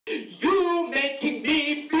You making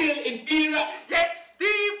me feel inferior, yet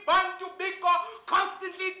Steve Bantu Biko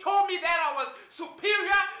constantly told me that I was superior,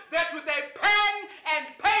 that with a pen and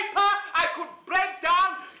paper I could break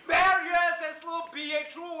down barriers and still be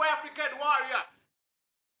a true African warrior.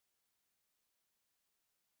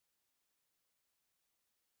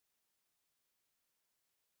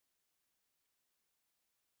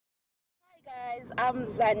 Hi guys, I'm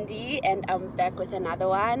Zandi and I'm back with another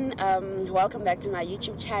one. Welcome back to my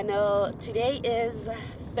YouTube channel. Today is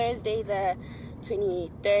Thursday the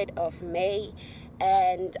 23rd of May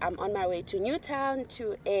and I'm on my way to Newtown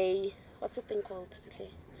to a, what's the thing called?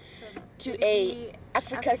 To a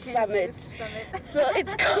Africa Summit. So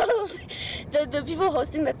it's called, the people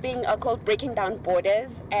hosting the thing are called Breaking Down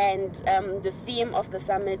Borders, and the theme of the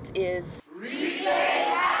summit is Reclaim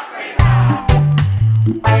Africa!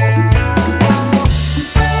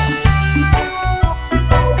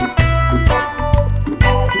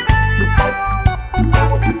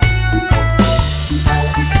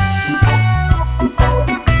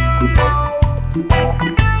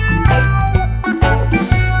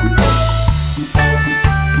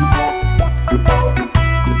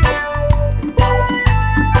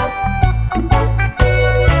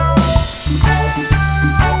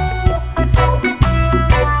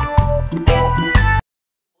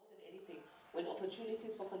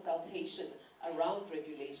 Opportunities for consultation around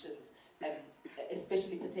regulations,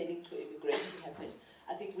 especially pertaining to immigration, happen.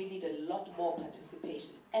 I think we need a lot more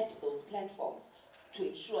participation at those platforms to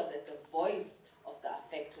ensure that the voice of the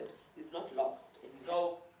affected is not lost.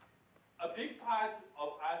 So, a big part of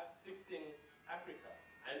us fixing Africa,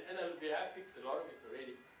 and we have fixed a lot of it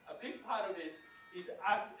already, a big part of it is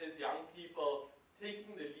us as young people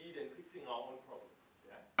taking the lead and fixing our own problems.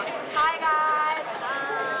 Hi guys!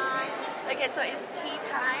 Hi! Okay, so it's tea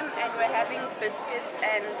time and we're having biscuits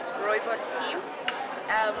and rooibos tea.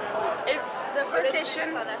 It's the first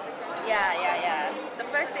session. Yeah. The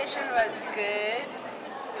first session was good.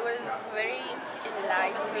 It was very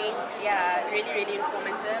enlightening. Yeah, really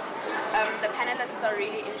informative. The panelists are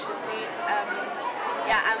really interesting.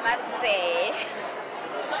 Yeah, I must say.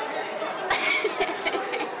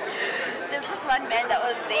 There's this one man that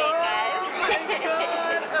was there, guys.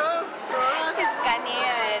 He's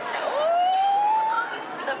Ghanaian. Ooh,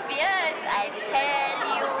 the beard, I tell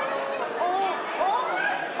you.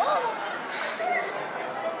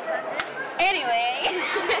 Anyway,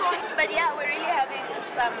 but yeah, we're really having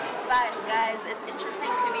some fun, guys. It's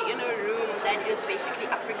interesting to be in a room that is basically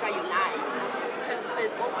Africa Unite, because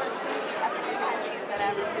there's over 20 African countries that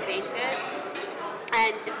are represented.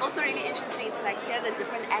 And it's also really interesting to hear the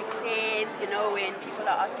different accents, when people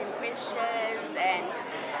are asking questions, and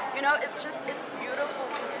it's beautiful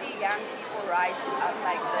to see young people rising up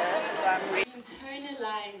like this. So I'm really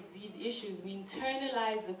internalize these issues, we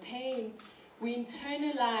internalize the pain, we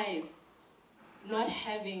internalize not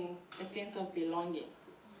having a sense of belonging.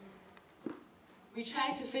 We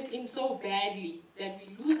try to fit in so badly that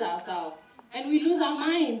we lose ourselves and we lose our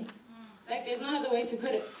minds. There's no other way to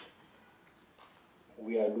put it.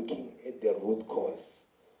 We are looking at the root cause.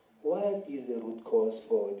 What is the root cause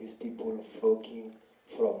for these people flocking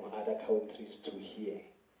from other countries to here?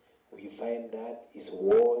 We find that is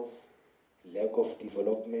wars, lack of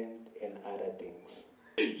development, and other things.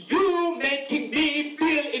 You making me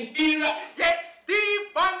feel inferior, yet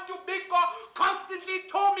Steve Bantu Biko constantly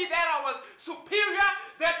told me that I was superior,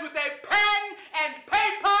 that with a pen and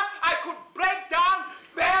paper I could break down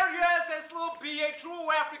barriers and still be a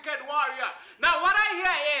true African warrior. Now what I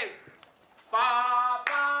hear is,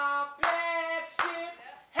 Papa Black Sheep,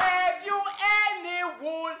 have you any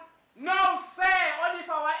wool? No, sir, only if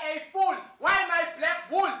I were a fool. Why my black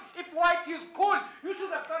wool? If white is cool, you should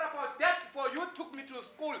have thought about that before you took me to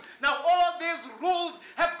school. Now all these rules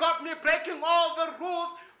have got me breaking all the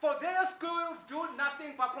rules, for their schools do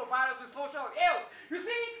nothing but provide us with social ills. You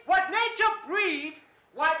see, what nature breeds,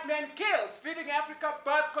 white man kills. Feeding Africa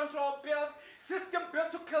birth control pills, system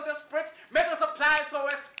built to kill the spirits, metal supply so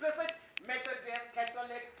explicit, Methodist,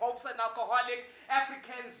 Catholic, popes and alcoholic,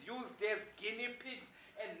 Africans used as guinea pigs,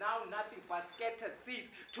 and now nothing but scattered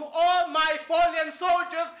seeds. To all my fallen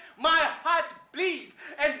soldiers, my heart bleeds.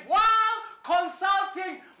 And while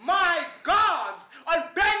consulting my gods on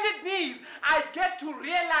bended knees, I get to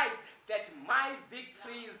realize that my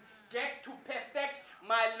victories get to perfect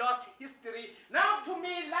my lost history. Now to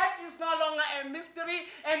me, life is no longer a mystery,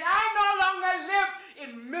 and I no longer live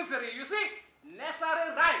in misery. You see,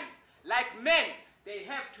 necessary rhymes, like men, they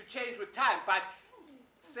have to change with time, but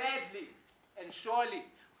sadly and surely,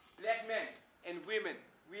 black men and women,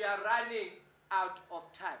 we are running out of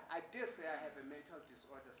time. I did say I have a mental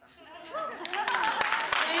disorder something.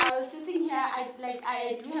 I was sitting here,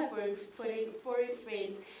 I do have foreign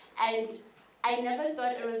friends, and I never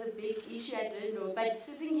thought it was a big issue, I didn't know. But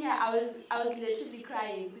sitting here, I was literally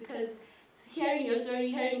crying because hearing your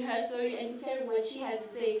story, hearing her story, and hearing what she had to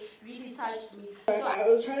say really touched me. So I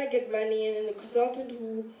was trying to get money, and then the consultant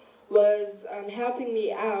who was helping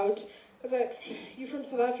me out was like, "You're from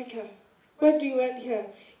South Africa. What do you want here?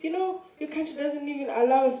 You know, your country doesn't even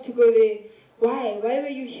allow us to go there. Why? Why were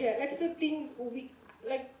you here?" Like the things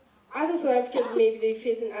other South Africans maybe they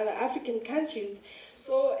face in other African countries.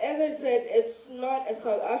 So as I said, it's not a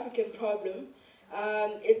South African problem.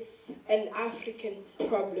 It's an African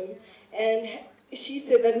problem. And she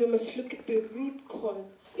said that we must look at the root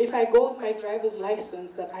cause. If I go with my driver's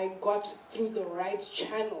license that I got through the right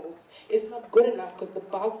channels, it's not good enough because the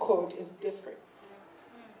barcode is different.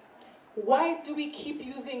 Why do we keep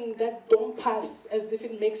using that don't pass as if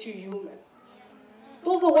it makes you human?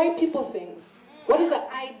 Those are white people things. What does the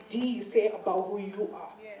ID say about who you are?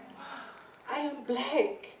 I am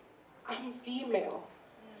black. I'm female.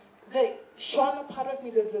 The Shona part of me,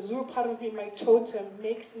 the Zazuru part of me, my totem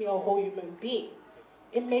makes me a whole human being.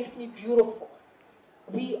 It makes me beautiful.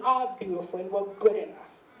 We are beautiful and we're good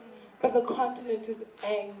enough. But the continent is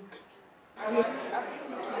angry.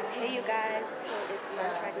 Hey you guys, so it's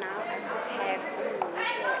lunch right now. I just had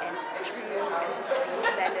show and stream and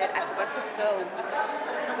salad. I forgot to film.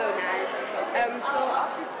 So nice. So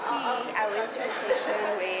after tea, I went to a session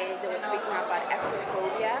where they were speaking about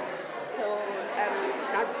Afrophobia. So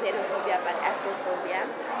not xenophobia, but Afrophobia.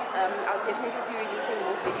 I'll definitely be releasing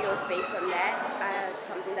more videos based on that. It's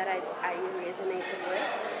something that I resonated with.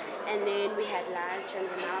 And then we had lunch, and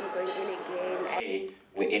now I'm going in again.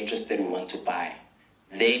 We're interested, we want to buy.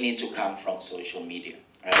 They need to come from social media,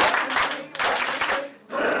 right?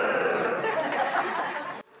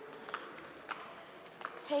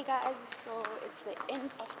 Hey guys, so it's the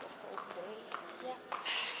end of the first day. Yes.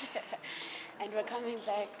 And we're coming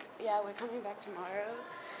back. Yeah, we're coming back tomorrow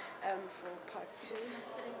for part 2.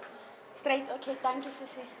 Straight. Okay, thank you,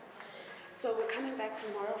 Sissy. So we're coming back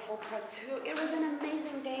tomorrow for part 2. It was an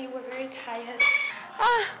amazing day. We're very tired.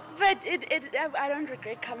 But I don't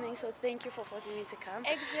regret coming, so thank you for forcing me to come.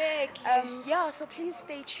 Exactly. Yeah, so please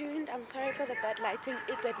stay tuned. I'm sorry for the bad lighting.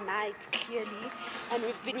 It's at night, clearly, and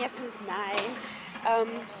we've been here since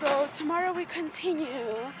 9. So tomorrow we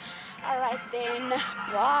continue. All right then,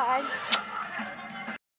 bye.